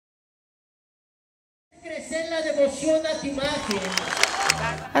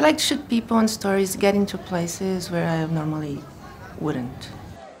I like to shoot people and stories getting to places where I normally wouldn't.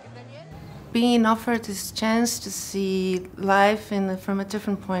 Being offered this chance to see life from a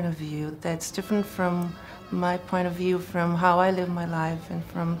different point of view that's different from my point of view, from how I live my life and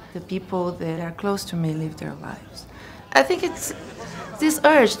from the people that are close to me live their lives. I think it's this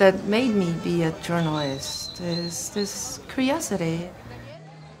urge that made me be a journalist, is this curiosity.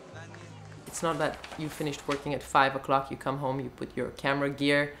 It's not that you finished working at 5 o'clock, you come home, you put your camera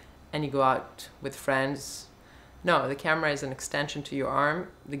gear and you go out with friends. No, the camera is an extension to your arm.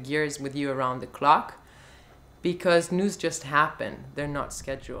 The gear is with you around the clock because news just happen. They're not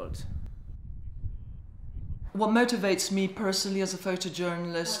scheduled. What motivates me personally as a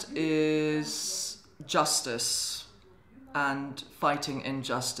photojournalist is justice and fighting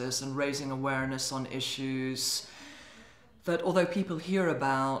injustice and raising awareness on issues that, although people hear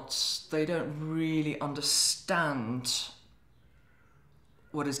about, they don't really understand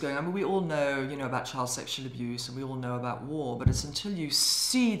what is going on. I mean, we all know, about child sexual abuse, and we all know about war, but it's until you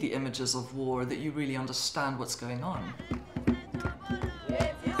see the images of war that you really understand what's going on.